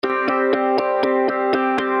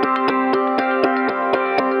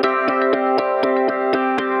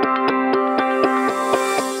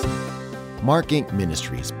Mark Inc.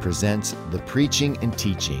 Ministries presents the preaching and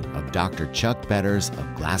teaching of Dr. Chuck Betters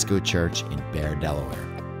of Glasgow Church in Bear, Delaware.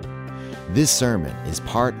 This sermon is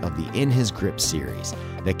part of the In His Grip series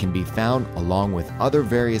that can be found along with other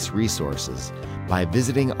various resources by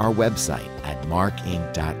visiting our website at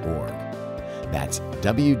markinc.org. That's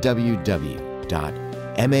www.markinc.org.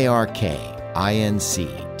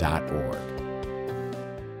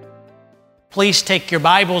 Please take your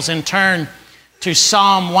Bibles and turn to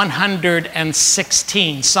Psalm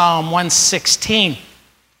 116, Psalm 116.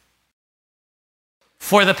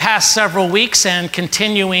 For the past several weeks and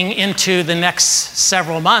continuing into the next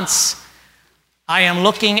several months, I am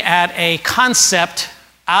looking at a concept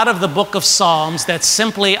out of the book of Psalms that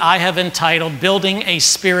simply I have entitled Building a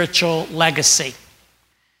Spiritual Legacy.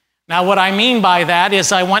 Now, what I mean by that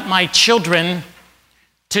is I want my children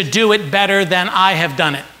to do it better than I have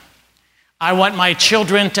done it. I want my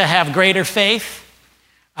children to have greater faith,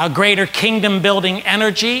 a greater kingdom-building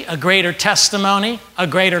energy, a greater testimony, a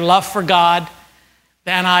greater love for God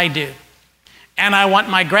than I do. And I want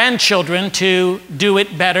my grandchildren to do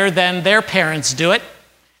it better than their parents do it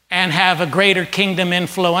and have a greater kingdom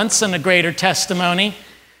influence and a greater testimony,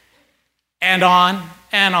 and on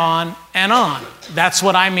and on and on. That's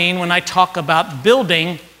what I mean when I talk about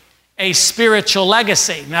building a spiritual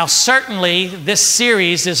legacy. Now, certainly, this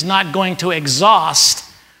series is not going to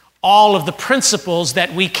exhaust all of the principles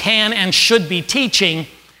that we can and should be teaching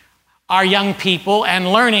our young people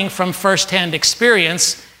and learning from firsthand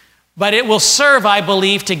experience, but it will serve, I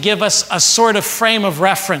believe, to give us a sort of frame of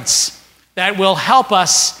reference that will help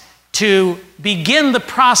us to begin the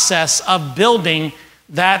process of building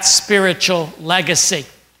that spiritual legacy.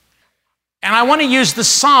 And I want to use the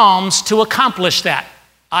Psalms to accomplish that.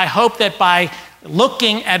 I hope that by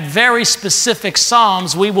looking at very specific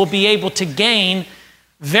Psalms, we will be able to gain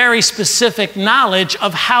very specific knowledge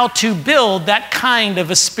of how to build that kind of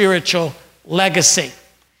a spiritual legacy.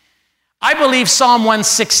 I believe Psalm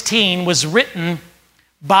 116 was written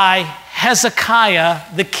by Hezekiah,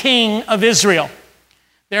 the king of Israel.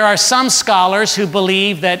 There are some scholars who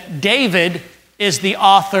believe that David is the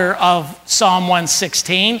author of Psalm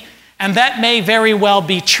 116, and that may very well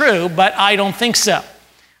be true, but I don't think so.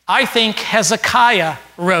 I think Hezekiah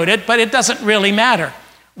wrote it, but it doesn't really matter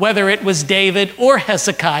whether it was David or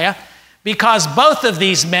Hezekiah, because both of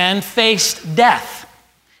these men faced death.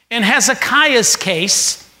 In Hezekiah's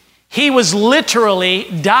case, he was literally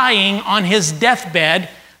dying on his deathbed.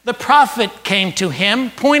 The prophet came to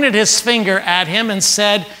him, pointed his finger at him, and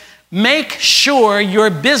said, "Make sure your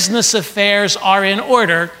business affairs are in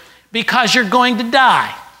order because you're going to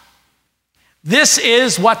die." This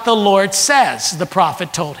is what the Lord says, the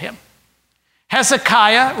prophet told him.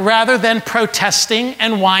 Hezekiah, rather than protesting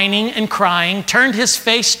and whining and crying, turned his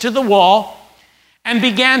face to the wall and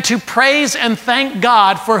began to praise and thank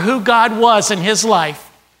God for who God was in his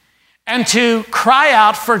life and to cry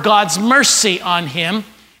out for God's mercy on him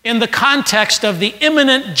in the context of the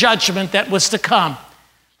imminent judgment that was to come,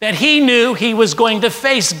 that he knew he was going to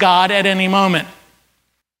face God at any moment.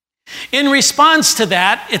 In response to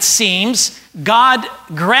that, it seems, God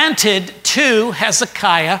granted to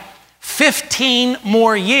Hezekiah 15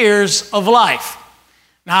 more years of life.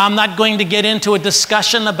 Now, I'm not going to get into a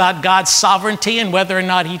discussion about God's sovereignty and whether or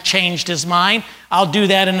not he changed his mind. I'll do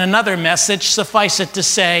that in another message. Suffice it to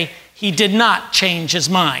say, he did not change his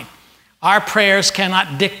mind. Our prayers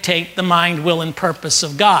cannot dictate the mind, will, and purpose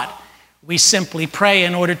of God. We simply pray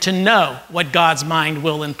in order to know what God's mind,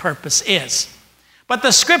 will, and purpose is. But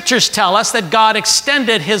the scriptures tell us that God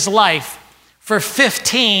extended his life for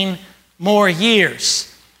 15 more years.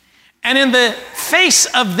 And in the face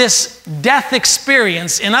of this death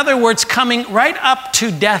experience, in other words, coming right up to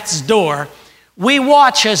death's door, we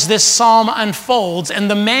watch as this psalm unfolds, and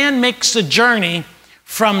the man makes a journey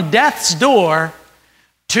from death's door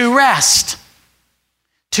to rest,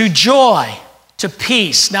 to joy, to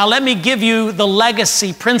peace. Now, let me give you the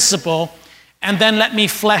legacy principle, and then let me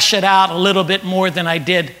flesh it out a little bit more than I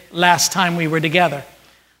did last time we were together.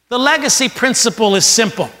 The legacy principle is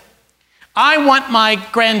simple. I want my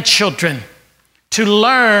grandchildren to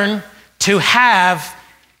learn to have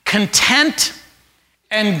content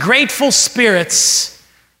and grateful spirits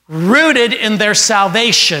rooted in their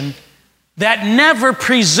salvation that never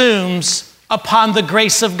presumes upon the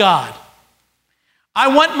grace of God. I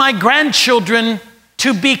want my grandchildren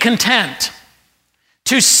to be content,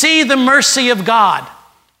 to see the mercy of God,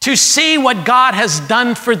 to see what God has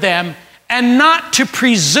done for them, and not to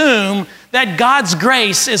presume that God's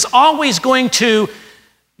grace is always going to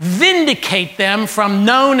vindicate them from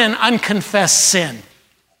known and unconfessed sin.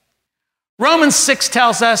 Romans 6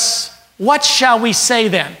 tells us, what shall we say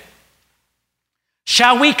then?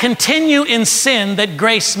 Shall we continue in sin that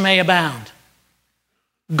grace may abound?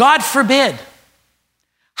 God forbid.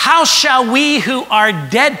 How shall we who are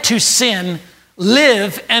dead to sin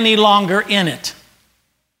live any longer in it?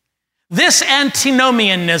 This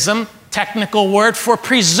antinomianism, technical word for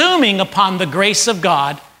presuming upon the grace of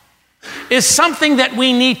God, is something that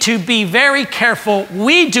we need to be very careful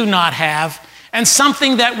we do not have, and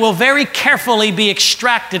something that will very carefully be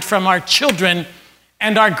extracted from our children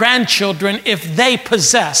and our grandchildren if they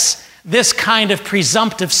possess this kind of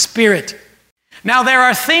presumptive spirit. Now, there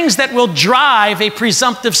are things that will drive a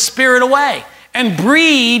presumptive spirit away and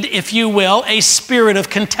breed, if you will, a spirit of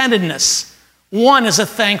contentedness. One is a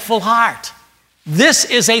thankful heart. This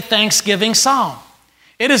is a thanksgiving psalm.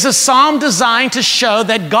 It is a psalm designed to show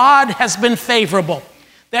that God has been favorable,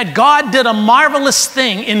 that God did a marvelous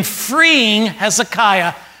thing in freeing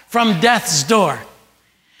Hezekiah from death's door.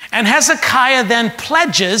 And Hezekiah then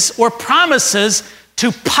pledges or promises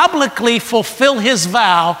to publicly fulfill his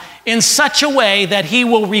vow in such a way that he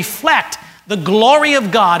will reflect the glory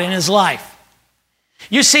of God in his life.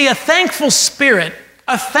 You see, a thankful spirit,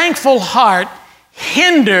 a thankful heart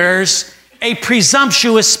hinders a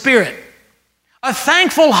presumptuous spirit. A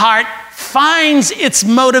thankful heart finds its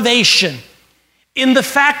motivation in the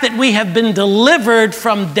fact that we have been delivered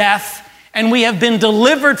from death and we have been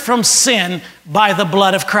delivered from sin by the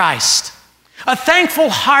blood of Christ. A thankful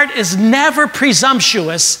heart is never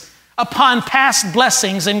presumptuous upon past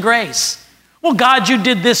blessings and grace. Well, God, you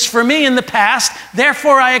did this for me in the past,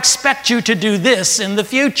 therefore I expect you to do this in the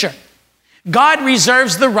future. God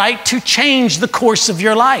reserves the right to change the course of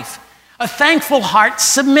your life. A thankful heart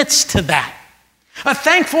submits to that. A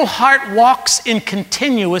thankful heart walks in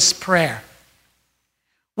continuous prayer.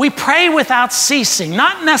 We pray without ceasing,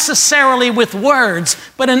 not necessarily with words,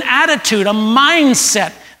 but an attitude, a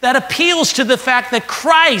mindset that appeals to the fact that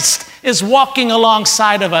Christ is walking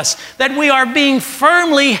alongside of us, that we are being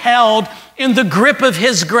firmly held in the grip of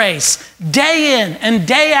his grace, day in and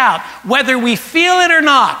day out. Whether we feel it or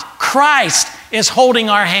not, Christ is holding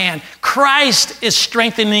our hand. Christ is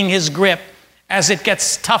strengthening his grip as it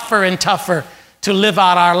gets tougher and tougher to live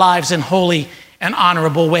out our lives in holy and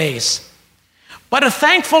honorable ways. But a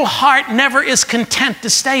thankful heart never is content to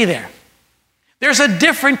stay there. There's a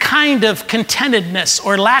different kind of contentedness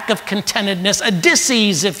or lack of contentedness, a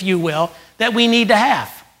dis-ease, if you will, that we need to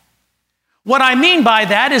have. What I mean by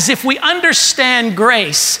that is if we understand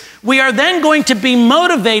grace, we are then going to be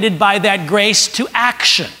motivated by that grace to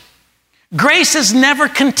action. Grace is never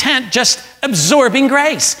content just absorbing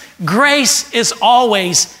grace. Grace is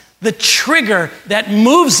always the trigger that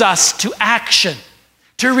moves us to action,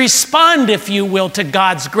 to respond, if you will, to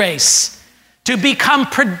God's grace, to become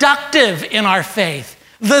productive in our faith,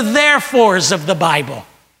 the therefores of the Bible.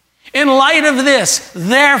 In light of this,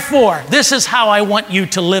 therefore, this is how I want you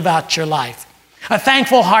to live out your life. A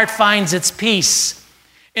thankful heart finds its peace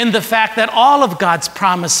in the fact that all of God's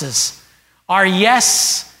promises are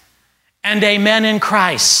yes and amen in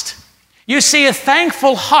Christ. You see, a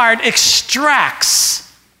thankful heart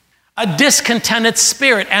extracts a discontented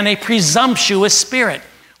spirit and a presumptuous spirit.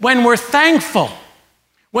 When we're thankful,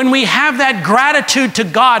 when we have that gratitude to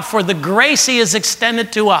God for the grace he has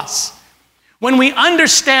extended to us, when we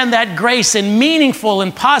understand that grace in meaningful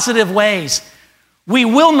and positive ways, we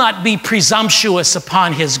will not be presumptuous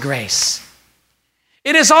upon his grace.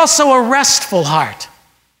 It is also a restful heart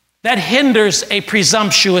that hinders a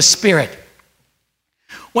presumptuous spirit.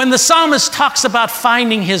 When the psalmist talks about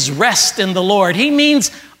finding his rest in the Lord, he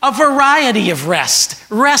means a variety of rest.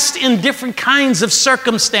 Rest in different kinds of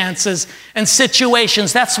circumstances and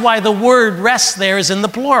situations. That's why the word rest there is in the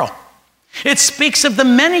plural. It speaks of the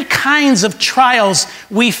many kinds of trials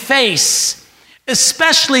we face,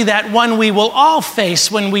 especially that one we will all face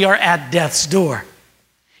when we are at death's door.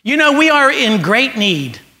 You know, we are in great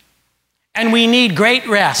need, and we need great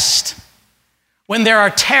rest when there are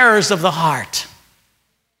terrors of the heart.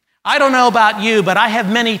 I don't know about you, but I have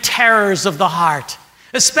many terrors of the heart,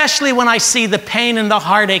 especially when I see the pain and the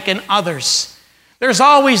heartache in others. There's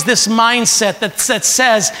always this mindset that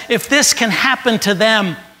says, if this can happen to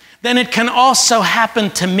them, then it can also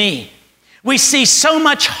happen to me. We see so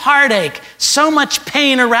much heartache, so much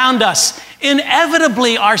pain around us.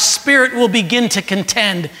 Inevitably, our spirit will begin to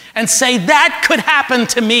contend and say, that could happen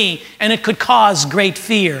to me, and it could cause great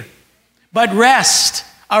fear. But rest,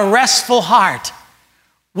 a restful heart,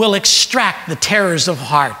 will extract the terrors of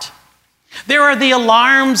heart. There are the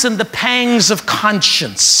alarms and the pangs of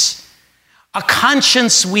conscience, a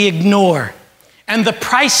conscience we ignore, and the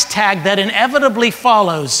price tag that inevitably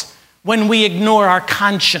follows when we ignore our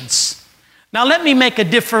conscience. Now, let me make a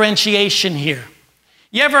differentiation here.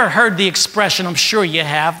 You ever heard the expression, I'm sure you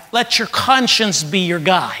have, let your conscience be your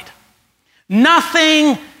guide?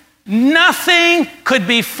 Nothing could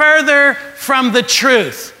be further from the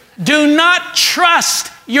truth. Do not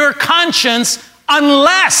trust your conscience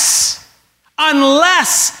unless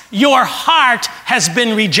your heart has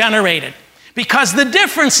been regenerated. Because the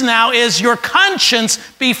difference now is your conscience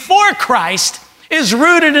before Christ is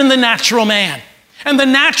rooted in the natural man. And the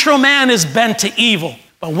natural man is bent to evil.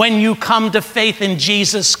 But when you come to faith in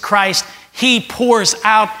Jesus Christ, he pours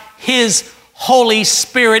out his Holy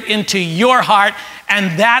Spirit into your heart,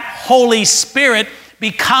 and that Holy Spirit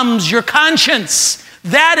becomes your conscience.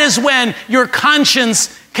 That is when your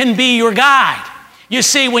conscience can be your guide. You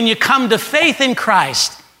see, when you come to faith in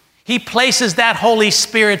Christ, he places that Holy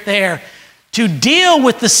Spirit there to deal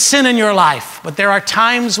with the sin in your life. But there are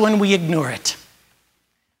times when we ignore it.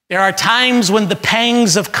 There are times when the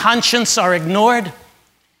pangs of conscience are ignored,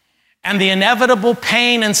 and the inevitable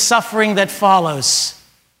pain and suffering that follows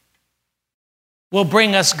will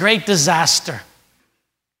bring us great disaster.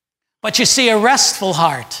 But you see, a restful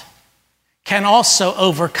heart can also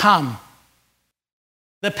overcome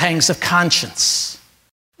the pangs of conscience.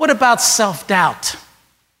 What about self-doubt?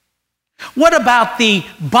 What about the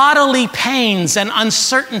bodily pains and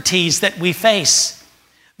uncertainties that we face?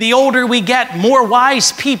 The older we get, more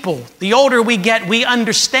wise people, the older we get, we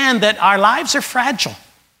understand that our lives are fragile.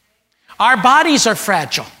 Our bodies are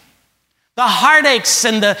fragile. The heartaches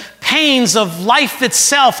and the pains of life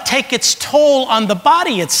itself take its toll on the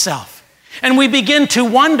body itself. And we begin to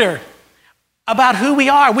wonder about who we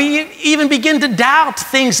are. We even begin to doubt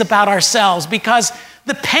things about ourselves because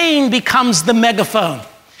the pain becomes the megaphone.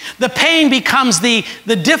 The pain becomes the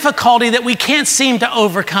difficulty that we can't seem to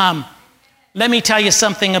overcome. Let me tell you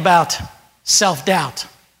something about self-doubt.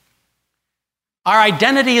 Our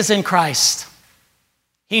identity is in Christ.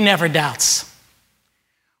 He never doubts.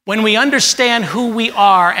 When we understand who we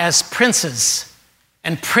are as princes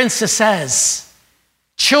and princesses,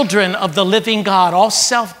 children of the living God, all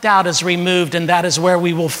self-doubt is removed, and that is where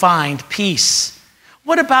we will find peace.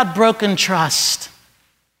 What about broken trust?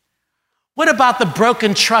 What about the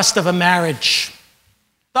broken trust of a marriage?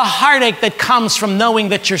 The heartache that comes from knowing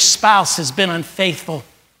that your spouse has been unfaithful.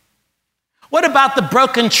 What about the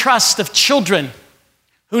broken trust of children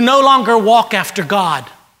who no longer walk after God?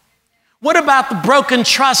 What about the broken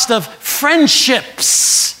trust of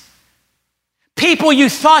friendships? People you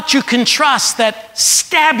thought you can trust that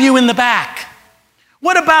stab you in the back.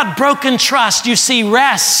 What about broken trust? You see,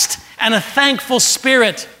 rest and a thankful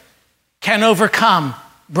spirit can overcome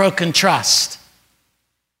broken trust.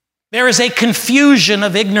 There is a confusion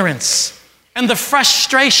of ignorance and the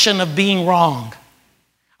frustration of being wrong.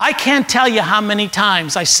 I can't tell you how many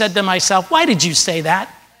times I said to myself, why did you say that?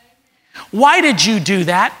 Why did you do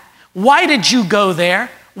that? Why did you go there?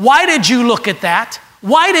 Why did you look at that?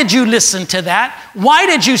 Why did you listen to that? Why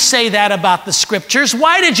did you say that about the scriptures?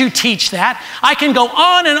 Why did you teach that? I can go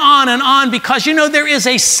on and on and on because, you know, there is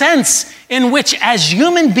a sense in which as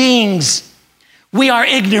human beings, we are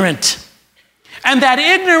ignorant. And that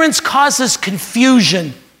ignorance causes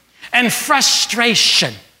confusion and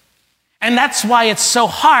frustration. And that's why it's so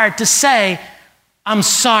hard to say, I'm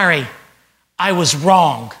sorry, I was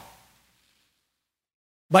wrong.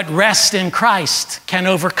 But rest in Christ can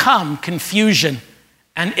overcome confusion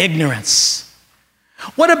and ignorance.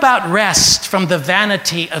 What about rest from the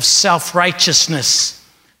vanity of self-righteousness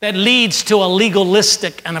that leads to a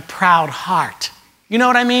legalistic and a proud heart? You know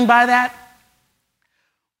what I mean by that?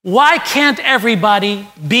 Why can't everybody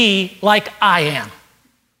be like I am?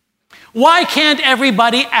 Why can't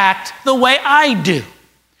everybody act the way I do?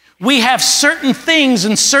 We have certain things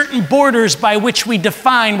and certain borders by which we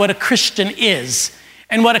define what a Christian is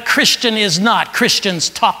and what a Christian is not. Christians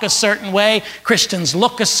talk a certain way, Christians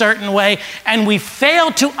look a certain way, and we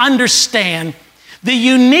fail to understand the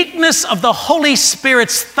uniqueness of the Holy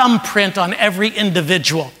Spirit's thumbprint on every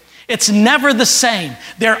individual. It's never the same.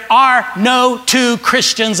 There are no two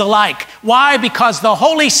Christians alike. Why? Because the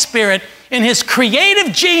Holy Spirit, in his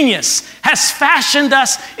creative genius, has fashioned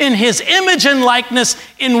us in his image and likeness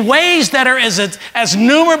in ways that are as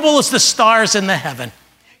numerable as the stars in the heaven.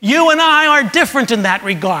 You and I are different in that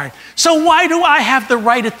regard. So why do I have the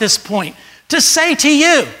right at this point to say to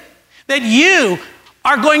you that you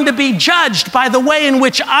are going to be judged by the way in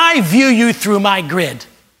which I view you through my grid?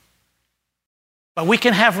 But we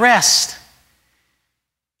can have rest,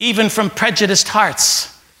 even from prejudiced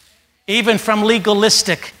hearts, even from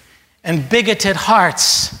legalistic and bigoted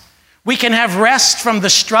hearts. We can have rest from the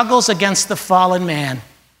struggles against the fallen man.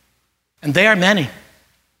 And they are many.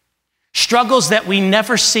 Struggles that we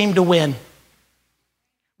never seem to win.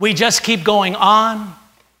 We just keep going on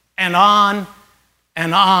and on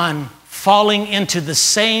and on, falling into the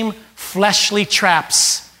same fleshly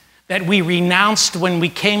traps that we renounced when we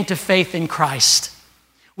came to faith in Christ.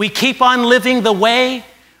 We keep on living the way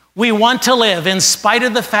we want to live in spite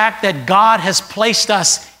of the fact that God has placed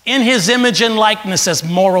us in his image and likeness as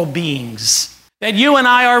moral beings. That you and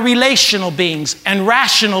I are relational beings and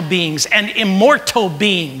rational beings and immortal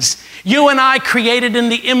beings. You and I, created in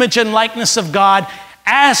the image and likeness of God,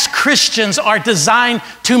 as Christians, are designed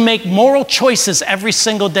to make moral choices every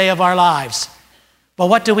single day of our lives. But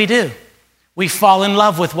what do? We fall in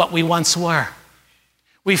love with what we once were.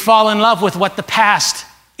 We fall in love with what the past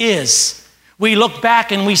is. We look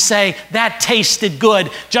back and we say, that tasted good.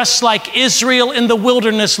 Just like Israel in the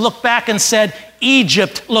wilderness looked back and said,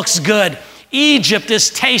 Egypt looks good. Egypt is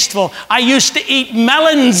tasteful. I used to eat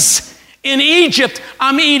melons in Egypt.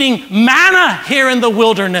 I'm eating manna here in the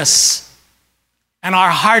wilderness. And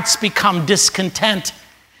our hearts become discontent.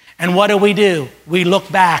 And what do? We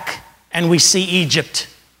look back and we see Egypt.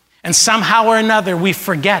 And somehow or another, we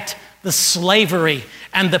forget the slavery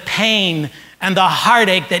and the pain and the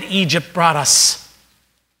heartache that Egypt brought us.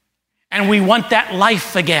 And we want that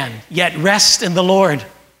life again. Yet rest in the Lord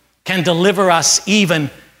can deliver us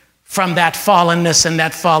even from that fallenness and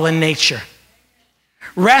that fallen nature.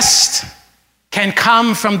 Rest can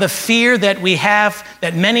come from the fear that we have,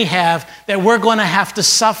 that many have, that we're going to have to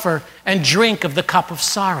suffer and drink of the cup of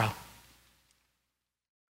sorrow.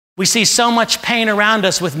 We see so much pain around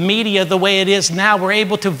us with media the way it is now. We're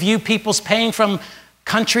able to view people's pain from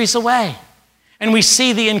countries away. And we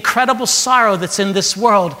see the incredible sorrow that's in this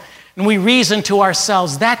world. And we reason to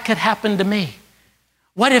ourselves, that could happen to me.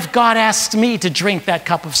 What if God asked me to drink that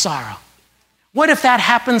cup of sorrow? What if that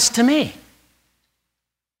happens to me?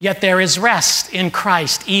 Yet there is rest in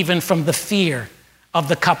Christ, even from the fear of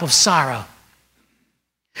the cup of sorrow.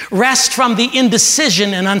 Rest from the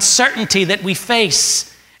indecision and uncertainty that we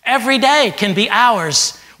face every day can be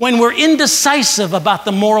ours when we're indecisive about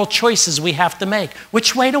the moral choices we have to make.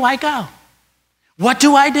 Which way do I go? What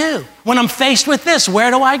do I do? When I'm faced with this,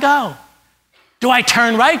 where do I go? Do I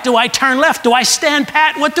turn right? Do I turn left? Do I stand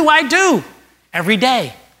pat? What do I do? Every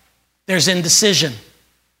day, there's indecision.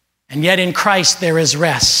 And yet in Christ, there is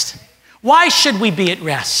rest. Why should we be at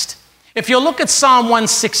rest? If you look at Psalm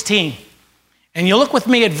 116, and you look with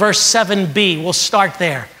me at verse 7b, we'll start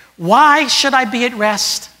there. Why should I be at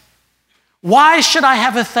rest? Why should I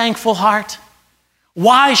have a thankful heart?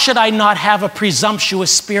 Why should I not have a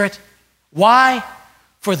presumptuous spirit? Why?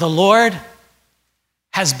 For the Lord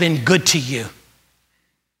has been good to you.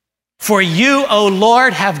 For you, O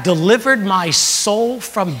Lord, have delivered my soul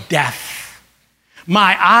from death,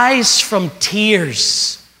 my eyes from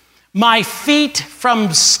tears, my feet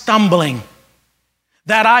from stumbling,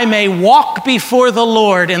 that I may walk before the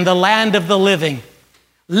Lord in the land of the living.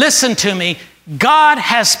 Listen to me. God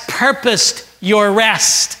has purposed your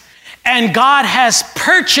rest, and God has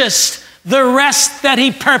purchased the rest that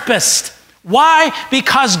he purposed. Why?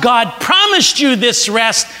 Because God promised you this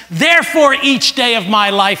rest. Therefore, each day of my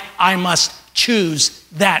life, I must choose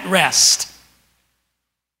that rest.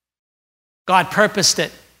 God purposed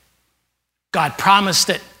it. God promised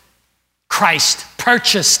it. Christ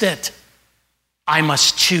purchased it. I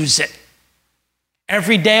must choose it.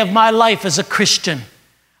 Every day of my life as a Christian,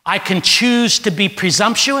 I can choose to be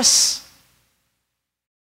presumptuous,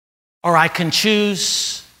 or I can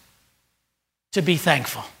choose to be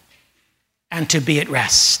thankful and to be at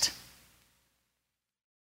rest.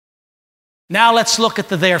 Now let's look at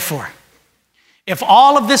the therefore. If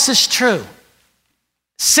all of this is true,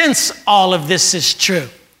 since all of this is true,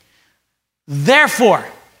 therefore,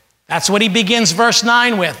 that's what he begins verse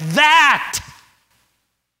 9 with. That.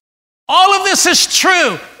 All of this is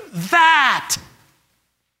true. That.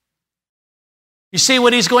 You see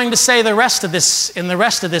what he's going to say in the rest of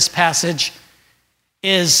this passage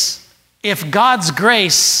is, if God's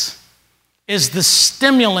grace is the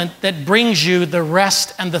stimulant that brings you the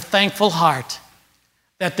rest and the thankful heart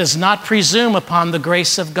that does not presume upon the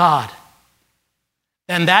grace of God,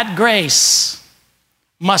 then that grace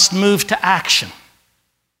must move to action.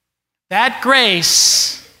 That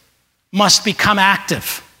grace must become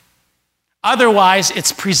active. Otherwise,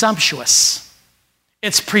 it's presumptuous.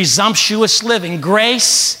 It's presumptuous living.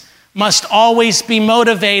 Grace must always be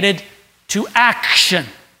motivated to action.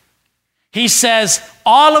 He says,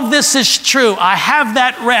 all of this is true. I have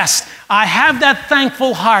that rest. I have that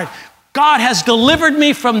thankful heart. God has delivered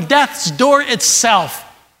me from death's door itself.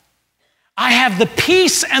 I have the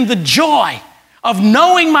peace and the joy of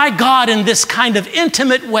knowing my God in this kind of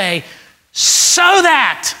intimate way, so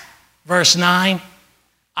that, verse 9,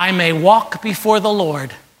 I may walk before the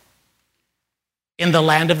Lord in the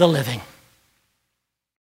land of the living.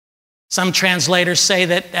 Some translators say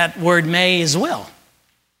that that word may is will.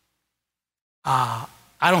 I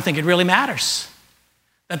don't think it really matters.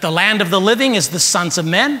 That the land of the living is the sons of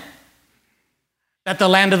men. That the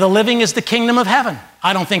land of the living is the kingdom of heaven.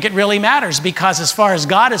 I don't think it really matters, because as far as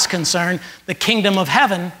God is concerned, the kingdom of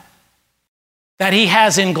heaven that he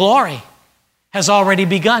has in glory has already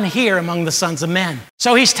begun here among the sons of men.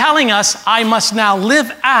 So he's telling us, I must now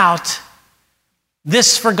live out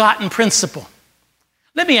this forgotten principle.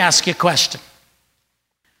 Let me ask you a question.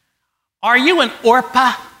 Are you an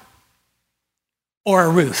Orpah or a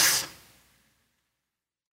Ruth?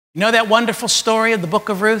 You know that wonderful story of the book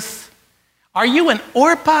of Ruth? Are you an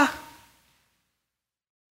Orpah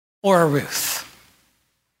or a Ruth?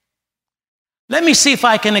 Let me see if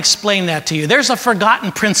I can explain that to you. There's a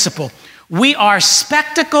forgotten principle. We are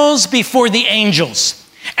spectacles before the angels.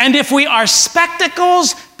 And if we are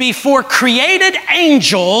spectacles before created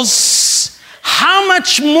angels, how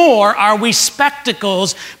much more are we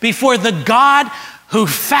spectacles before the God who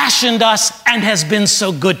fashioned us and has been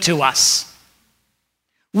so good to us?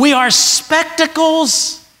 We are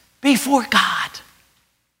spectacles before God.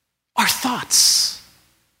 Our thoughts,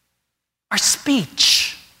 our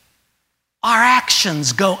speech, our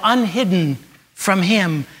actions go unhidden from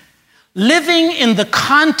him, living in the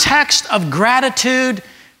context of gratitude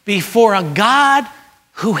before a God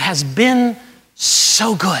who has been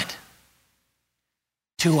so good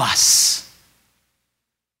to us.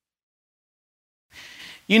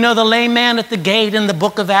 You know the lame man at the gate in the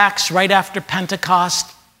book of Acts right after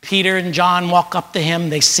Pentecost? Peter and John walk up to him.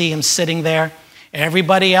 They see him sitting there.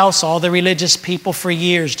 Everybody else, all the religious people for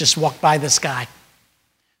years, just walked by this guy.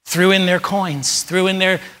 Threw in their coins, threw in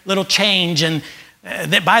their little change. And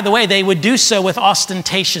by the way, they would do so with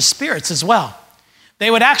ostentatious spirits as well. They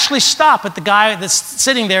would actually stop at the guy that's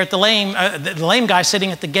sitting there, at the lame guy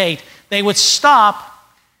sitting at the gate. They would stop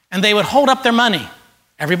and they would hold up their money.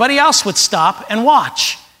 Everybody else would stop and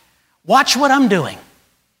watch. Watch what I'm doing.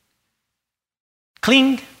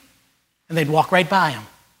 Cling, and they'd walk right by him.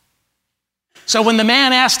 So when the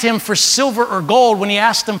man asked him for silver or gold, when he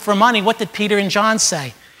asked them for money, what did Peter and John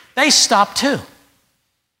say? They stopped too.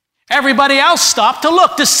 Everybody else stopped to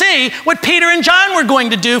look to see what Peter and John were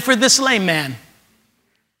going to do for this lame man.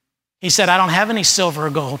 He said, I don't have any silver or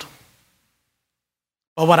gold,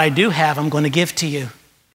 but what I do have, I'm going to give to you.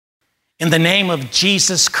 In the name of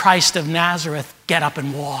Jesus Christ of Nazareth, get up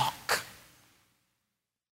and walk.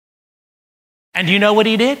 And you know what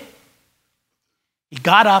he did? He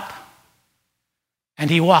got up and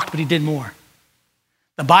he walked, but he did more.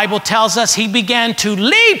 The Bible tells us he began to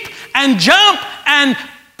leap and jump and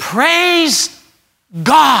praise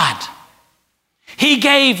God. He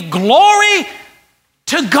gave glory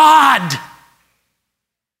to God.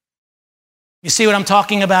 You see what I'm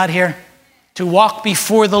talking about here? To walk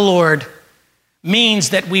before the Lord means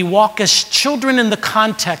that we walk as children in the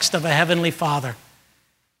context of a heavenly Father.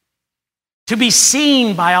 To be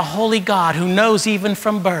seen by a holy God who knows even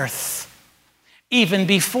from birth, even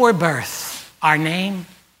before birth, our name,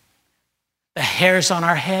 the hairs on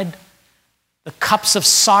our head, the cups of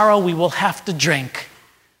sorrow we will have to drink,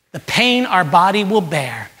 the pain our body will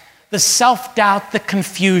bear, the self-doubt, the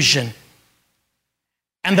confusion.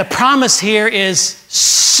 And the promise here is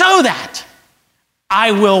so that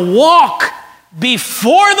I will walk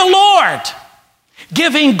before the Lord,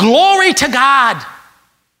 giving glory to God.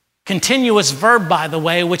 Continuous verb, by the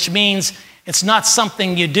way, which means it's not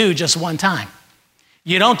something you do just one time.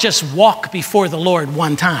 You don't just walk before the Lord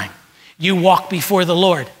one time. You walk before the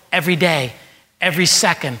Lord every day, every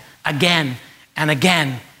second, again and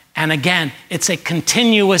again and again. It's a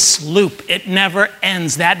continuous loop. It never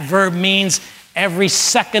ends. That verb means every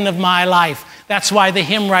second of my life. That's why the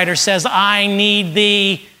hymn writer says, I need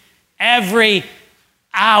thee every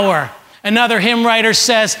hour. Another hymn writer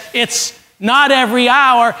says, it's not every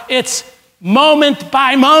hour, it's moment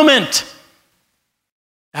by moment.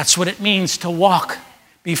 That's what it means to walk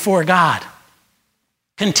before God.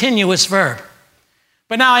 Continuous verb.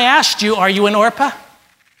 But now I asked you, are you an Orpah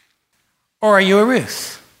or are you a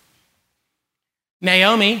Ruth?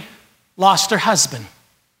 Naomi lost her husband.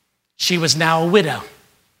 She was now a widow.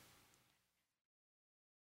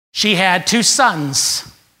 She had 2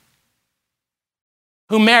 sons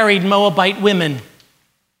who married Moabite women,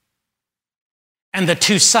 and the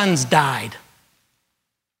 2 sons died.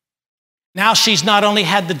 Now she's not only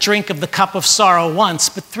had the drink of the cup of sorrow once,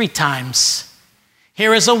 but 3 times.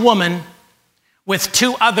 Here is a woman with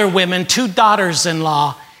 2 other women, 2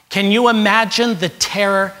 daughters-in-law. Can you imagine the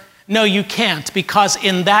terror? No, you can't, because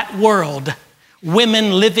in that world,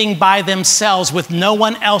 women living by themselves with no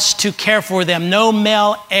one else to care for them, no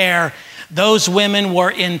male heir. Those women were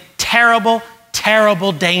in terrible,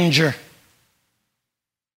 terrible danger.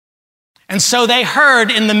 And so they heard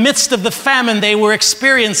in the midst of the famine they were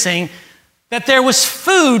experiencing that there was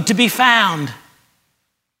food to be found,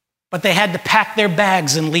 but they had to pack their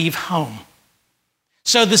bags and leave home.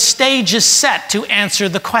 So the stage is set to answer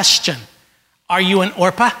the question, are you an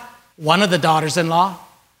Orpah, one of the daughters-in-law,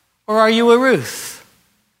 or are you a Ruth,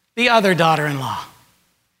 the other daughter-in-law?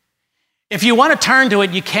 If you want to turn to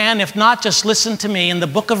it, you can. If not, just listen to me. In the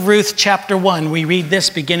book of Ruth, chapter 1, we read this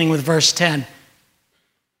beginning with verse 10.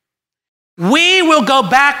 We will go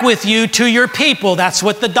back with you to your people. That's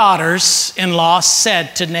what the daughters-in-law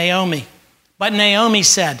said to Naomi. But Naomi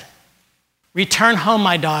said, return home,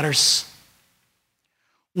 my daughters.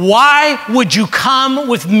 Why would you come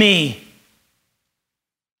with me?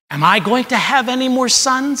 Am I going to have any more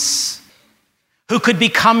sons who could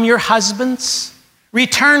become your husbands?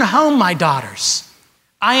 Return home, my daughters.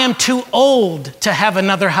 I am too old to have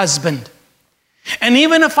another husband. And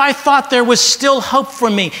even if I thought there was still hope for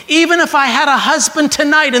me, even if I had a husband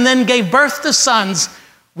tonight and then gave birth to sons,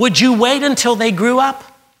 would you wait until they grew up?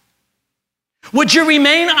 Would you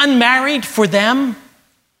remain unmarried for them?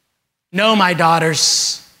 No, my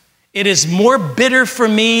daughters, it is more bitter for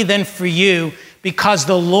me than for you, because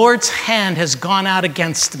the Lord's hand has gone out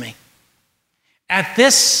against me. At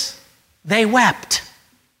this, they wept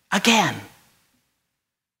again.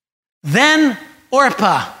 Then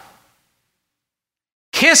Orpah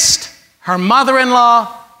kissed her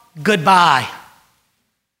mother-in-law goodbye,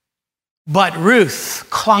 but Ruth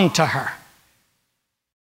clung to her.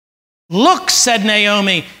 Look, said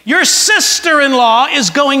Naomi, your sister-in-law is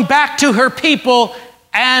going back to her people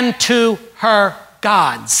and to her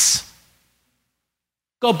gods.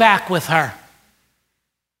 Go back with her.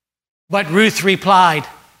 But Ruth replied,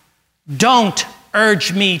 don't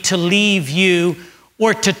urge me to leave you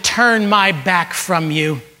or to turn my back from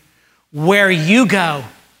you. Where you go,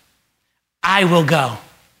 I will go.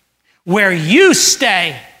 Where you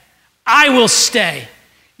stay, I will stay.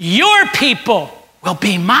 Your people will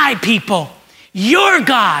be my people. Your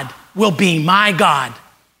God will be my God.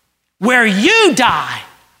 Where you die,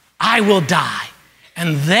 I will die,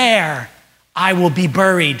 and there I will be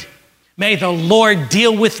buried. May the Lord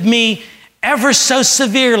deal with me ever so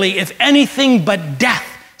severely if anything but death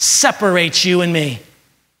separates you and me.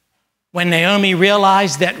 When Naomi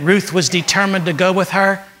realized that Ruth was determined to go with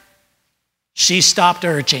her, she stopped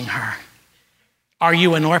urging her. Are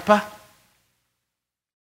you an Orpah?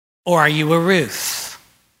 Or are you a Ruth?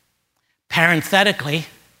 Parenthetically,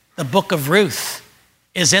 the book of Ruth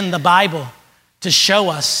is in the Bible to show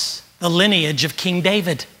us the lineage of King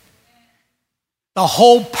David. The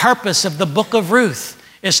whole purpose of the book of Ruth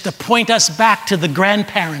is to point us back to the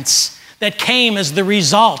grandparents that came as the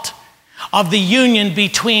result of the union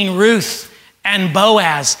between Ruth and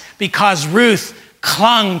Boaz, because Ruth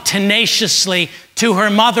clung tenaciously to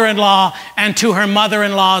her mother-in-law and to her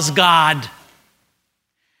mother-in-law's God.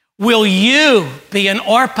 Will you be an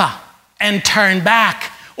Orpah and turn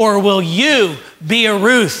back, or will you be a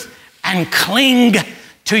Ruth and cling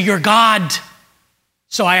to your God?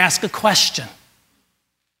 So I ask a question.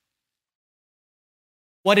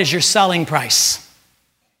 What is your selling price?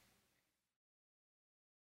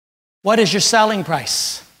 What is your selling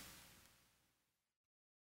price?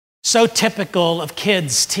 So typical of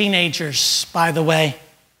kids, teenagers, by the way,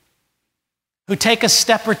 who take a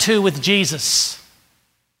step or two with Jesus.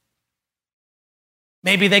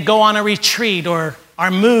 Maybe they go on a retreat or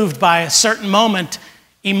are moved by a certain moment.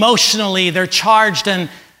 Emotionally, they're charged, and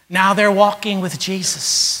now they're walking with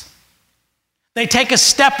Jesus. They take a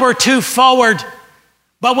step or two forward,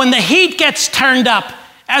 but when the heat gets turned up,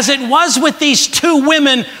 as it was with these two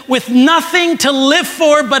women with nothing to live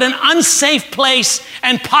for but an unsafe place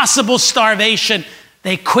and possible starvation,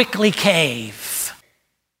 they quickly cave,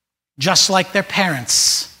 just like their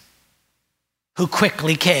parents who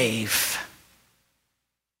quickly cave.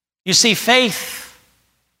 You see, faith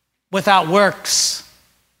without works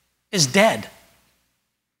is dead.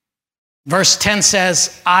 Verse 10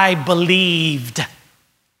 says, I believed,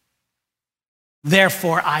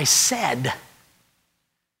 therefore I said,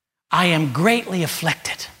 I am greatly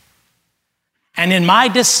afflicted. And in my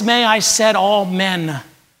dismay I said, all men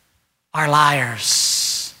are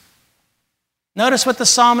liars. Notice what the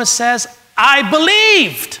psalmist says, I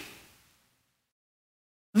believed.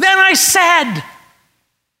 Then I said.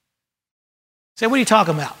 Say, what are you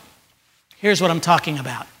talking about? Here's what I'm talking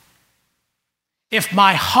about. If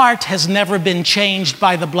my heart has never been changed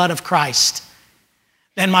by the blood of Christ,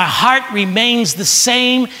 then my heart remains the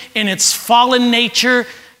same in its fallen nature,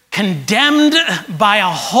 condemned by a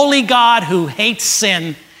holy God who hates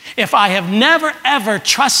sin. If I have never, ever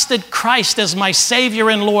trusted Christ as my Savior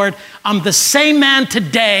and Lord, I'm the same man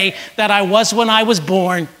today that I was when I was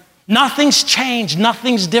born. Nothing's changed,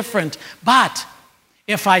 nothing's different. But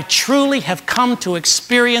if I truly have come to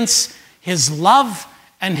experience His love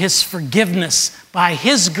and His forgiveness by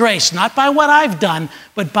His grace, not by what I've done,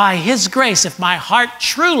 but by His grace, if my heart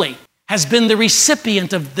truly has been the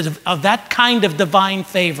recipient of that kind of divine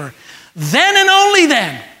favor, then and only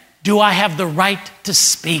then do I have the right to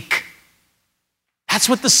speak. That's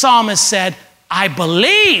what the psalmist said. I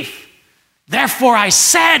believe, therefore I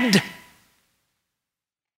said.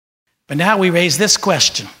 But now we raise this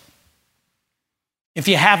question. If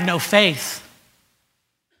you have no faith,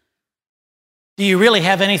 do you really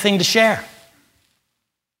have anything to share?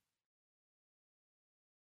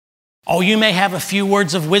 Oh, you may have a few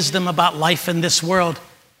words of wisdom about life in this world.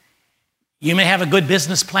 You may have a good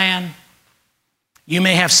business plan. You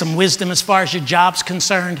may have some wisdom as far as your job's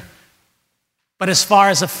concerned. But as far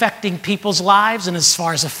as affecting people's lives and as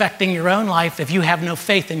far as affecting your own life, if you have no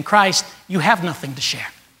faith in Christ, you have nothing to share.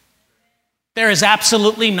 There is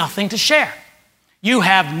absolutely nothing to share. You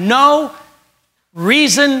have no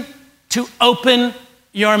reason to open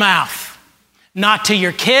your mouth. Not to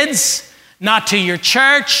your kids, not to your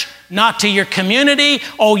church, not to your community.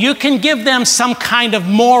 Oh, you can give them some kind of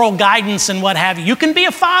moral guidance and what have you. You can be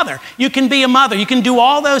a father, you can be a mother, you can do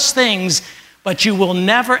all those things, but you will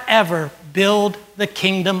never, ever build the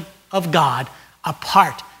kingdom of God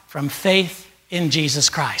apart from faith in Jesus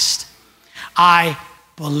Christ. I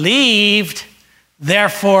believed,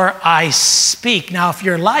 therefore I speak. Now, if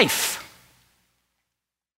your life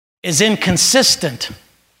is inconsistent,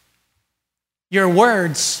 your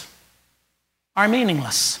words are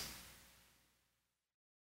meaningless.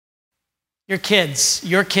 Your kids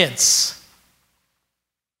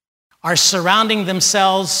are surrounding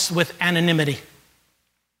themselves with anonymity.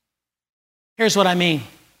 Here's what I mean.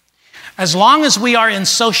 As long as we are in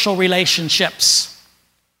social relationships,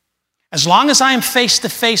 as long as I am face to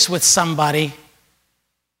face with somebody,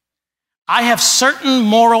 I have certain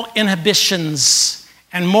moral inhibitions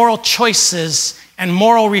and moral choices and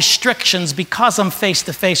moral restrictions because I'm face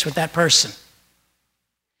to face with that person.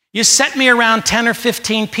 You set me around 10 or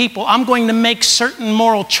 15 people, I'm going to make certain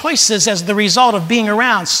moral choices as the result of being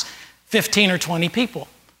around 15 or 20 people.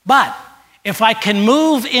 But if I can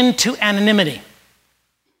move into anonymity,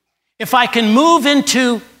 if I can move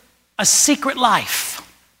into a secret life,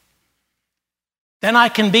 then I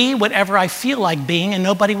can be whatever I feel like being and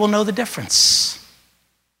nobody will know the difference.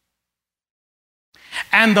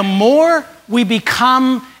 And the more we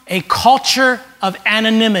become a culture of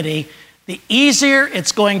anonymity, the easier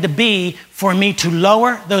it's going to be for me to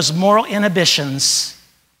lower those moral inhibitions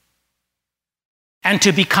and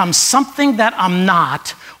to become something that I'm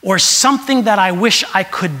not or something that I wish I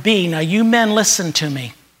could be. Now, you men, listen to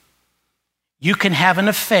me. You can have an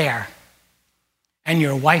affair and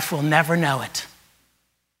your wife will never know it.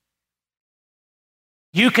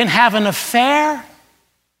 You can have an affair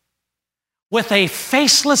with a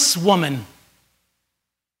faceless woman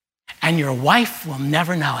and your wife will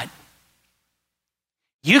never know it.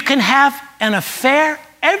 You can have an affair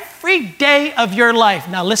every day of your life.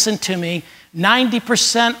 Now listen to me,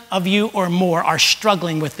 90% of you or more are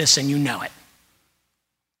struggling with this and you know it.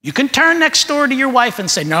 You can turn next door to your wife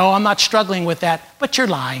and say, no, I'm not struggling with that, but you're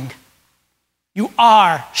lying. You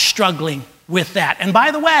are struggling with that. And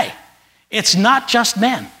by the way, it's not just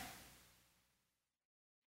men.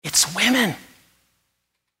 It's women.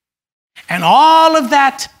 And all of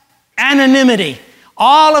that anonymity,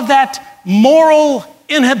 all of that moral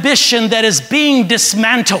inhibition that is being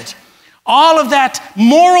dismantled, all of that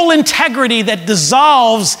moral integrity that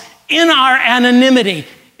dissolves in our anonymity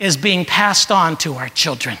is being passed on to our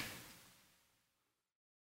children.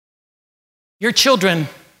 Your children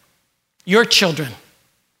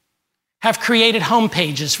have created home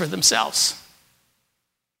pages for themselves.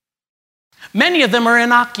 Many of them are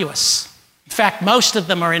innocuous. In fact, most of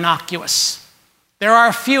them are innocuous. There are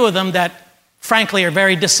a few of them that, frankly, are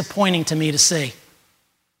very disappointing to me to see.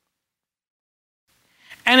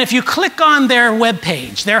 And if you click on their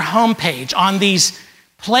webpage, their homepage, on these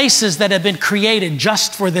places that have been created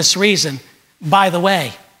just for this reason, by the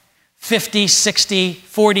way, 50, 60,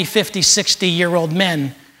 40, 50, 60-year-old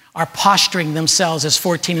men are posturing themselves as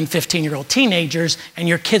 14 and 15-year-old teenagers, and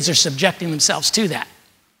your kids are subjecting themselves to that.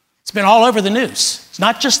 It's been all over the news. It's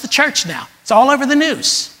not just the church now. It's all over the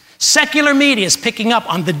news. Secular media is picking up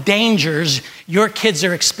on the dangers your kids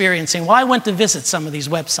are experiencing. Well, I went to visit some of these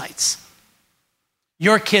websites.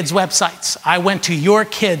 your kids' websites. I went to your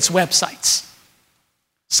kids' websites.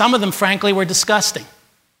 Some of them, frankly, were disgusting.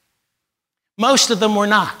 Most of them were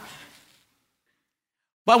not.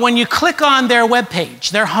 But when you click on their webpage,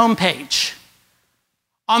 their homepage,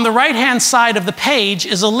 on the right-hand side of the page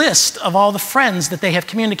is a list of all the friends that they have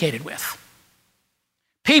communicated with,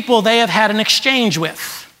 people they have had an exchange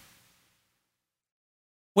with.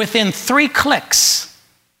 Within 3 clicks,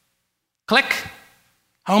 click,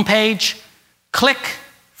 homepage, click,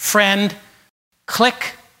 friend,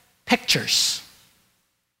 click, pictures.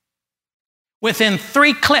 Within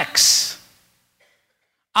 3 clicks,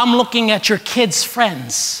 I'm looking at your kids'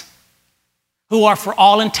 friends who are, for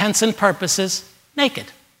all intents and purposes, naked.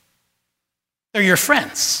 They're your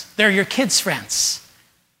friends. They're your kids' friends.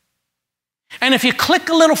 And if you click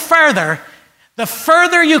a little further, the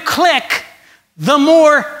further you click, the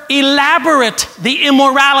more elaborate the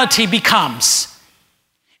immorality becomes.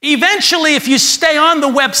 Eventually, if you stay on the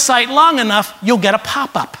website long enough, you'll get a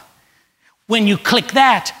pop-up. When you click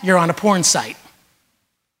that, you're on a porn site.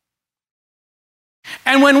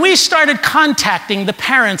 And when we started contacting the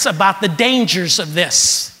parents about the dangers of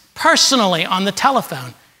this, personally on the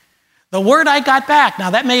telephone, the word I got back, now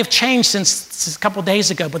that may have changed since a couple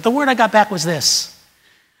days ago, but the word I got back was this: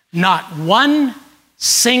 not one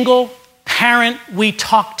single parent we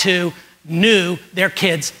talked to knew their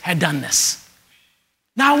kids had done this.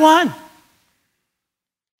 Not one.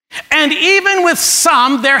 And even with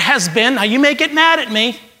some, there has been, now you may get mad at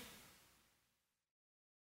me,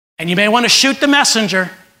 and you may want to shoot the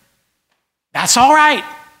messenger. That's all right.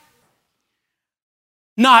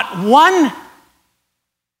 Not one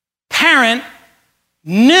parent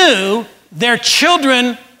knew their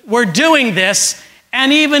children were doing this,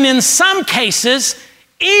 and even in some cases,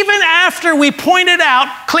 even after we pointed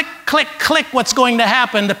out, click, click, click, what's going to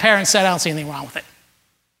happen, the parent said, I don't see anything wrong with it.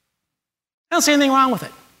 I don't see anything wrong with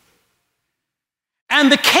it.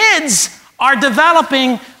 And the kids are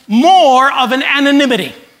developing more of an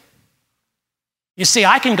anonymity. You see,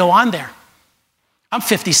 I can go on there. I'm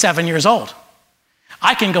 57 years old.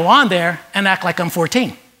 I can go on there and act like I'm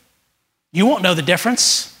 14. You won't know the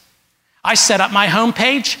difference. I set up my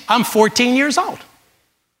homepage, I'm 14 years old.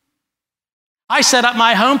 I set up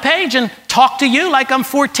my homepage and talk to you like I'm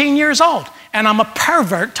 14 years old, and I'm a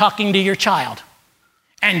pervert talking to your child.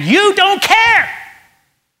 And you don't care.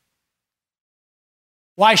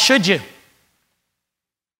 Why should you?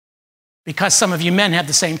 Because some of you men have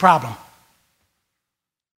the same problem.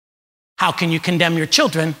 How can you condemn your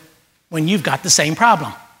children when you've got the same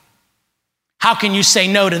problem? How can you say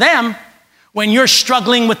no to them when you're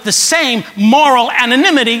struggling with the same moral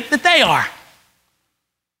anonymity that they are?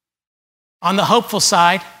 On the hopeful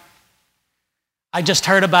side, I just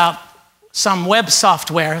heard about some web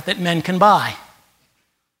software that men can buy.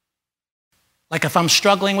 Like if I'm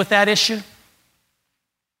struggling with that issue,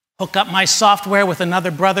 hook up my software with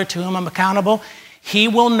another brother to whom I'm accountable, he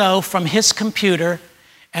will know from his computer,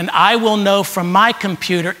 and I will know from my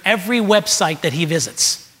computer every website that he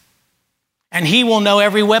visits. And he will know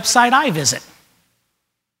every website I visit.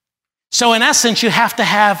 So in essence, you have to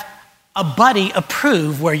have a buddy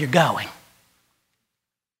approve where you're going.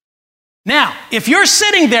 Now, if you're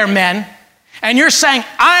sitting there, men, and you're saying,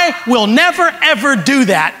 I will never, ever do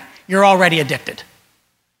that, you're already addicted.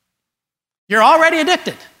 You're already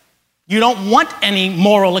addicted. You don't want any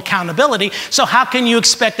moral accountability, so how can you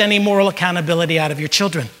expect any moral accountability out of your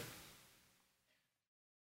children?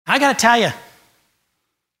 I got to tell you,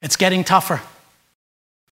 it's getting tougher.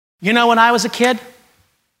 You know, when I was a kid,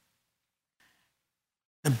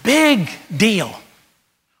 the big deal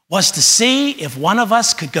was to see if one of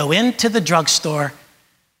us could go into the drugstore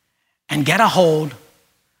and get a hold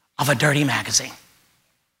of a dirty magazine.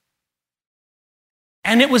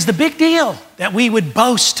 And it was the big deal that we would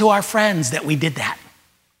boast to our friends that we did that.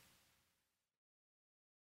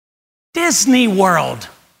 Disney World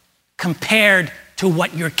compared to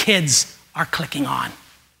what your kids are clicking on.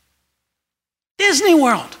 Disney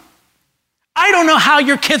World. I don't know how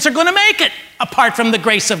your kids are going to make it apart from the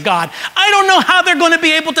grace of God. I don't know how they're going to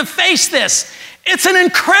be able to face this. It's an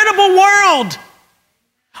incredible world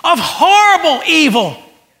of horrible evil.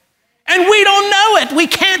 And we don't know it. We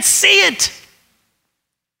can't see it.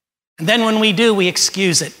 And then when we do, we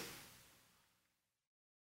excuse it.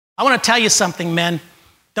 I want to tell you something, men.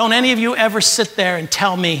 Don't any of you ever sit there and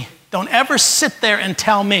tell me, don't ever sit there and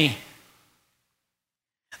tell me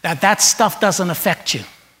that that stuff doesn't affect you.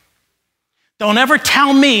 Don't ever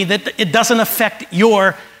tell me that it doesn't affect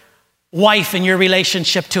your wife and your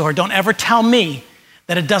relationship to her. Don't ever tell me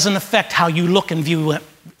that it doesn't affect how you look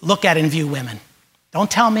at and view women. Don't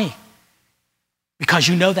tell me, because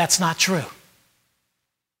you know that's not true.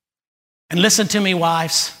 And listen to me,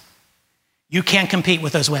 wives. You can't compete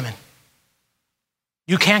with those women.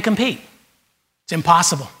 You can't compete. It's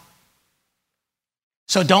impossible.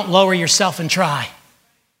 So don't lower yourself and try.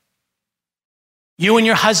 You and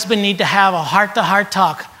your husband need to have a heart-to-heart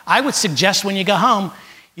talk. I would suggest when you go home,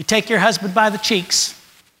 you take your husband by the cheeks,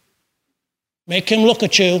 make him look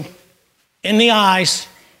at you in the eyes.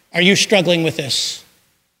 Are you struggling with this?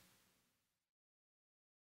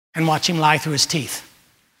 And watch him lie through his teeth.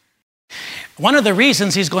 One of the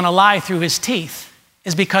reasons he's going to lie through his teeth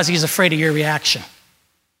is because he's afraid of your reaction.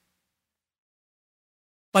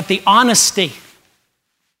 But the honesty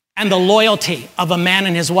and the loyalty of a man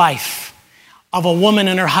and his wife, of a woman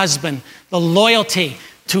and her husband, the loyalty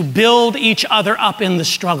to build each other up in the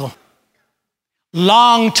struggle,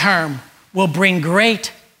 long term will bring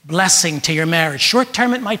great blessing to your marriage. Short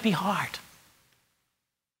term, it might be hard.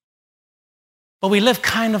 But we live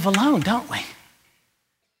kind of alone, don't we?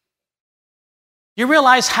 You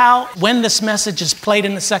realize how, when this message is played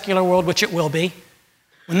in the secular world, which it will be,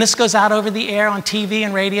 when this goes out over the air on TV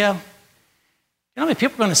and radio, you know how many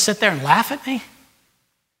people are going to sit there and laugh at me?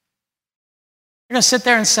 You're going to sit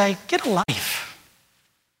there and say, get a life.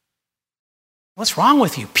 What's wrong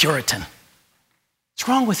with you, Puritan? What's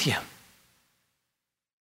wrong with you?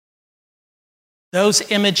 Those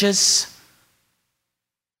images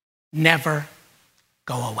never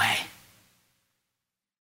go away.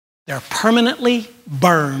 They're permanently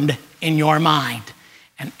burned in your mind.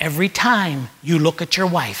 And every time you look at your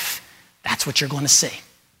wife, that's what you're going to see.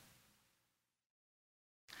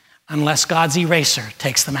 Unless God's eraser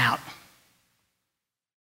takes them out.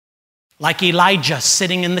 Like Elijah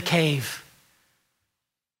sitting in the cave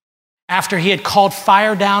after he had called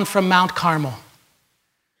fire down from Mount Carmel.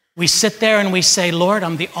 We sit there and we say, Lord,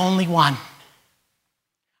 I'm the only one.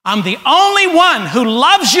 I'm the only one who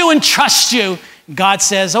loves you and trusts you. God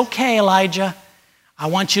says, okay, Elijah, I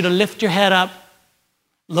want you to lift your head up,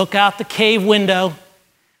 look out the cave window,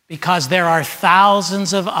 because there are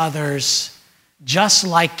thousands of others just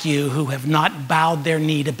like you who have not bowed their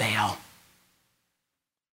knee to Baal.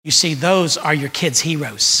 You see, those are your kids'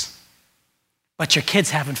 heroes, but your kids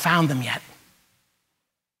haven't found them yet.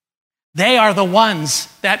 They are the ones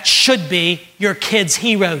that should be your kids'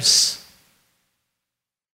 heroes.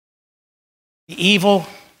 The evil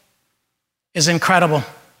is incredible.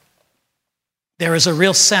 There is a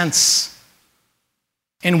real sense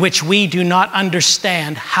in which we do not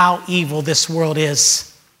understand how evil this world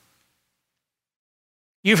is.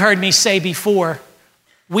 You've heard me say before,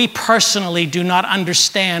 we personally do not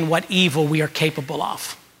understand what evil we are capable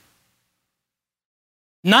of.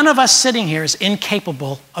 None of us sitting here is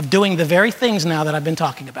incapable of doing the very things now that I've been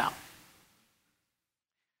talking about.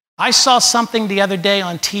 I saw something the other day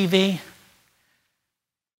on TV.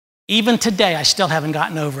 Even today, I still haven't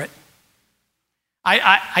gotten over it.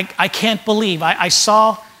 I can't believe. I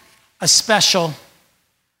saw a special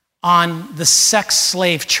on the sex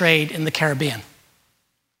slave trade in the Caribbean.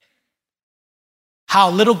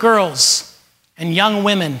 How little girls and young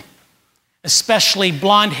women, especially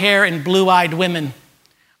blonde hair and blue-eyed women,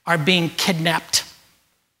 are being kidnapped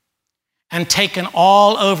and taken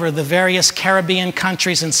all over the various Caribbean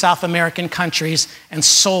countries and South American countries and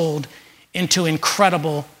sold into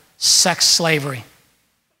incredible sex slavery.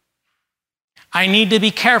 I need to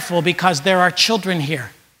be careful because there are children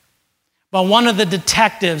here. But one of the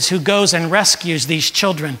detectives who goes and rescues these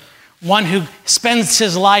children, one who spends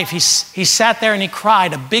his life, he sat there and he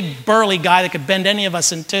cried, a big burly guy that could bend any of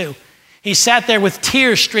us in two. He sat there with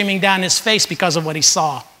tears streaming down his face because of what he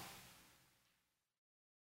saw.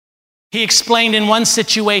 He explained in one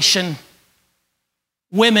situation,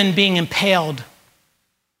 women being impaled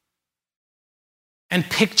and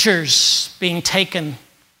pictures being taken.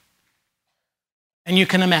 And you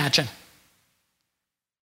can imagine,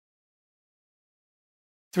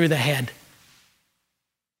 through the head.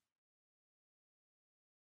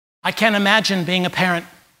 I can't imagine being a parent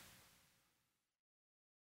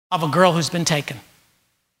of a girl who's been taken.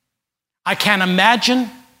 I can't imagine.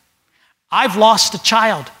 I've lost a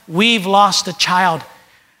child. We've lost a child.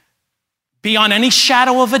 Beyond any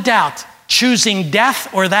shadow of a doubt, choosing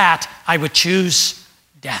death or that, I would choose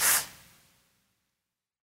death.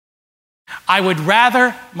 I would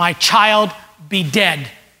rather my child be dead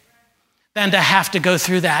than to have to go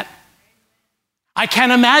through that. I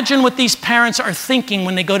can't imagine what these parents are thinking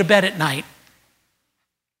when they go to bed at night.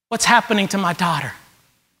 What's happening to my daughter?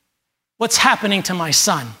 What's happening to my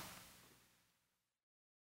son?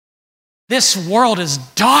 This world is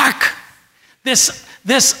dark.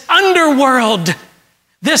 This underworld,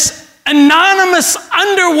 this anonymous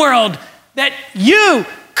underworld that you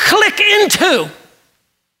click into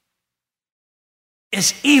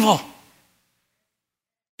is evil.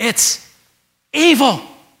 It's evil.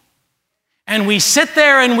 And we sit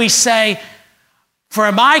there and we say,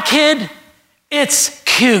 for my kid, it's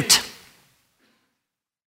cute.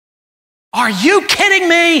 Are you kidding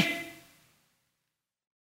me? If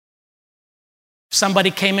somebody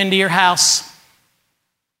came into your house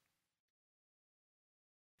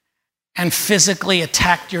and physically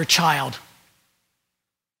attacked your child,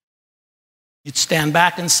 you'd stand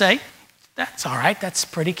back and say, that's all right, that's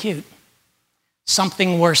pretty cute.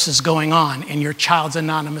 Something worse is going on in your child's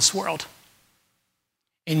anonymous world.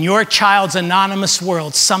 In your child's anonymous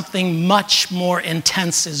world, something much more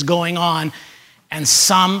intense is going on, and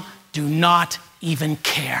some do not even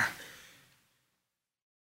care.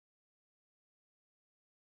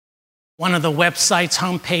 One of the website's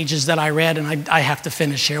homepages that I read, and I have to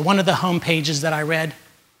finish here, one of the homepages that I read,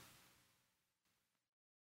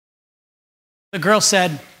 the girl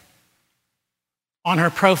said on her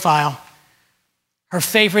profile, her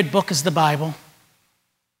favorite book is the Bible.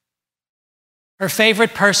 Her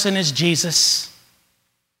favorite person is Jesus.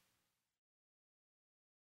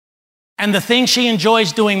 And the thing she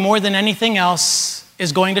enjoys doing more than anything else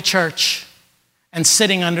is going to church and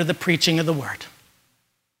sitting under the preaching of the word.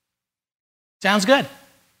 Sounds good.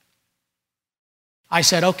 I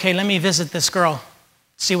said, okay, let me visit this girl,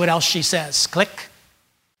 see what else she says. Click.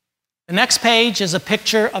 The next page is a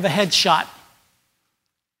picture of a headshot.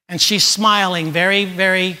 And she's smiling very,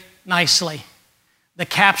 very nicely. The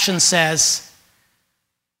caption says,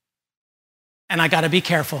 and I got to be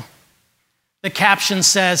careful. The caption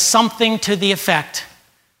says something to the effect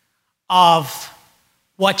of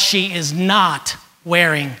what she is not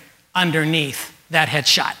wearing underneath that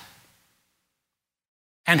headshot.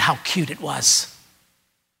 And how cute it was.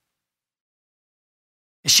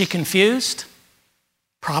 Is she confused?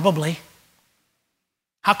 Probably.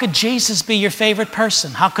 How could Jesus be your favorite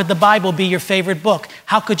person? How could the Bible be your favorite book?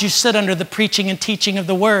 How could you sit under the preaching and teaching of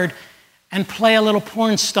the word and play a little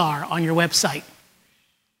porn star on your website?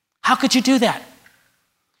 How could you do that?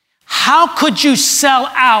 How could you sell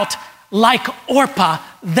out like Orpah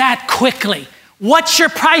that quickly? What's your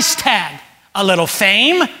price tag? A little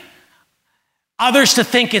fame? Others to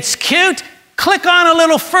think it's cute? Click on a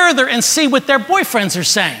little further and see what their boyfriends are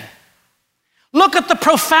saying. Look at the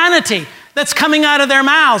profanity that's coming out of their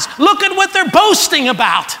mouths. Look at what they're boasting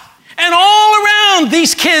about. And all around,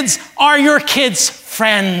 these kids are your kids'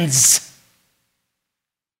 friends.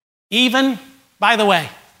 Even, by the way,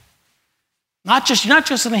 you're not just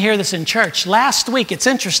going to hear this in church. Last week, it's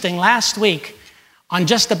interesting, last week, on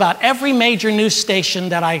just about every major news station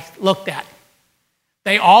that I looked at,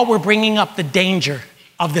 they all were bringing up the danger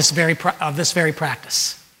of this very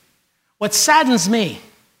practice. What saddens me,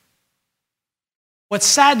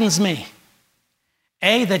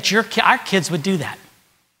 A, that our kids would do that.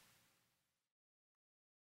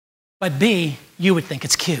 But B, you would think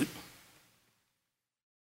it's cute.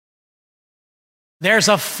 There's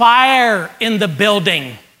a fire in the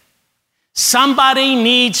building. Somebody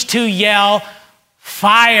needs to yell,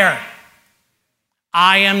 fire.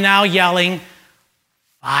 I am now yelling,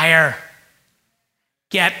 fire.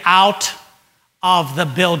 Get out of the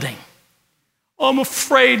building. I'm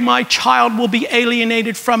afraid my child will be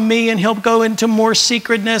alienated from me and he'll go into more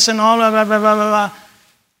secretness and all blah, blah, blah, blah, blah.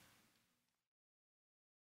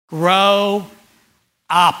 Grow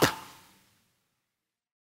up.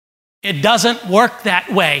 It doesn't work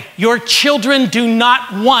that way. Your children do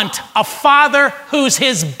not want a father who's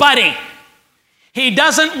his buddy. He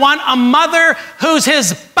doesn't want a mother who's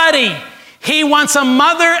his buddy. He wants a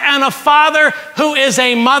mother and a father who is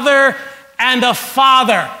a mother and a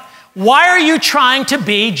father. Why are you trying to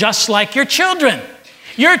be just like your children?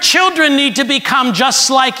 Your children need to become just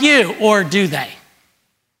like you, or do they?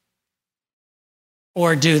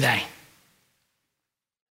 Or do they?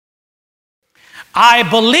 I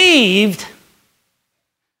believed,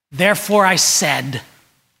 therefore I said.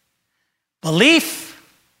 Belief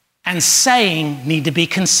and saying need to be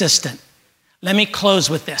consistent. Let me close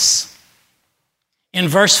with this. In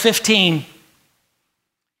verse 15,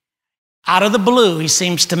 out of the blue, he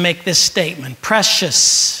seems to make this statement: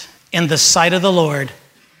 precious in the sight of the Lord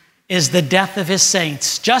is the death of his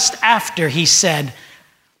saints. Just after he said,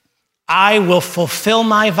 I will fulfill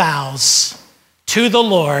my vows to the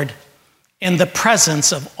Lord in the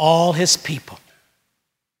presence of all his people.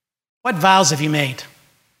 What vows have you made?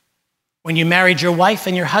 When you married your wife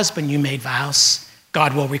and your husband, you made vows.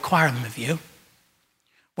 God will require them of you.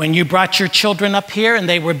 When you brought your children up here and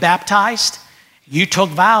they were baptized, you took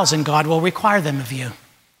vows and God will require them of you.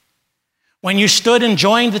 When you stood and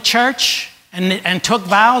joined the church and took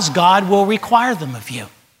vows, God will require them of you.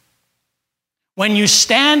 When you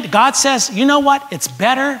stand, God says, you know what? It's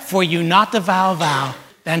better for you not to vow a vow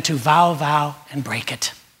than to vow a vow and break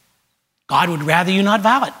it. God would rather you not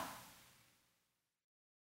vow it.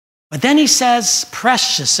 But then he says,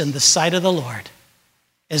 precious in the sight of the Lord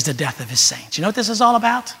is the death of his saints. You know what this is all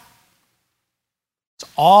about? It's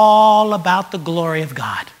all about the glory of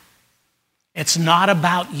God. It's not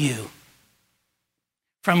about you.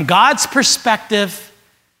 From God's perspective,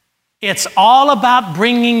 it's all about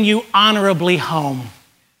bringing you honorably home.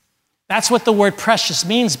 That's what the word precious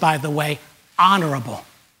means, by the way, honorable.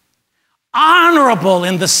 Honorable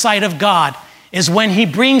in the sight of God is when he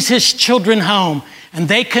brings his children home and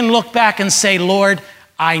they can look back and say, Lord,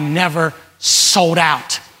 I never sold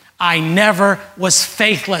out. I never was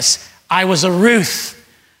faithless. I was a Ruth,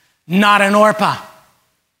 not an Orpah.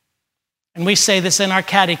 And we say this in our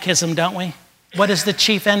catechism, don't we? What is the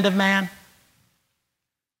chief end of man?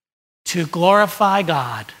 To glorify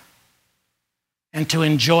God and to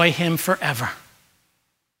enjoy him forever.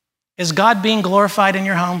 Is God being glorified in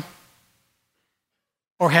your home?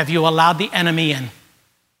 Or have you allowed the enemy in?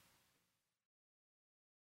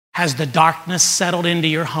 Has the darkness settled into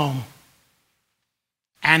your home?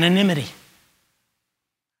 Anonymity.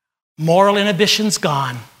 Moral inhibitions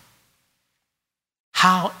gone.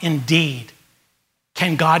 How indeed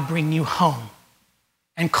can God bring you home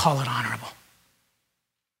and call it honorable?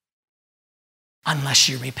 Unless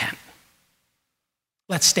you repent.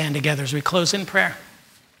 Let's stand together as we close in prayer.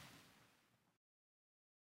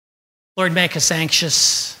 Lord, make us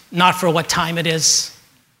anxious, not for what time it is.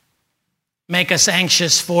 Make us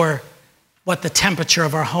anxious for what the temperature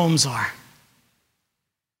of our homes are.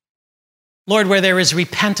 Lord, where there is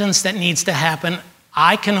repentance that needs to happen,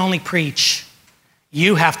 I can only preach.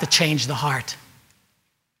 You have to change the heart.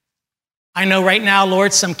 I know right now,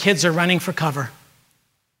 Lord, some kids are running for cover.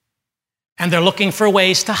 And they're looking for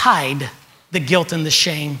ways to hide the guilt and the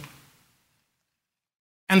shame.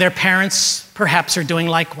 And their parents perhaps are doing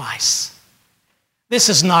likewise. This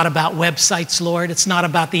is not about websites, Lord. It's not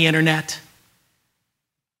about the internet.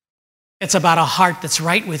 It's about a heart that's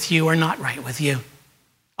right with you or not right with you.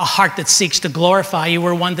 A heart that seeks to glorify you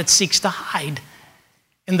or one that seeks to hide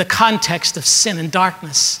in the context of sin and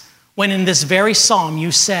darkness, when in this very psalm you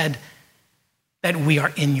said that we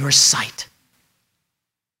are in your sight.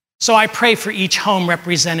 So I pray for each home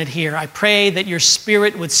represented here. I pray that your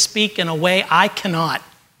Spirit would speak in a way I cannot.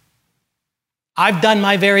 I've done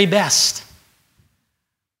my very best.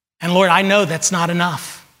 And Lord, I know that's not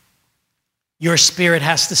enough. Your Spirit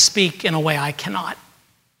has to speak in a way I cannot.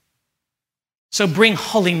 So bring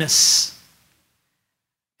holiness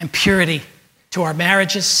and purity to our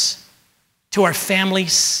marriages, to our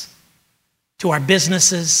families, to our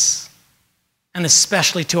businesses, and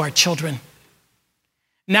especially to our children.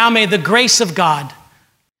 Now may the grace of God,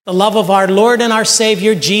 the love of our Lord and our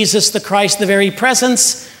Savior, Jesus the Christ, the very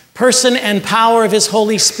presence, person, and power of his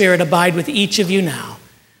Holy Spirit abide with each of you now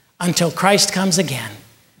until Christ comes again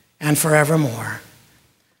and forevermore.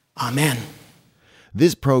 Amen.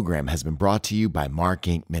 This program has been brought to you by Mark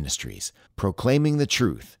Inc. Ministries, proclaiming the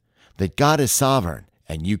truth that God is sovereign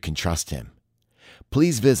and you can trust him.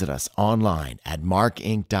 Please visit us online at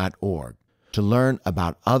markinc.org to learn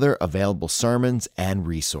about other available sermons and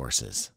resources.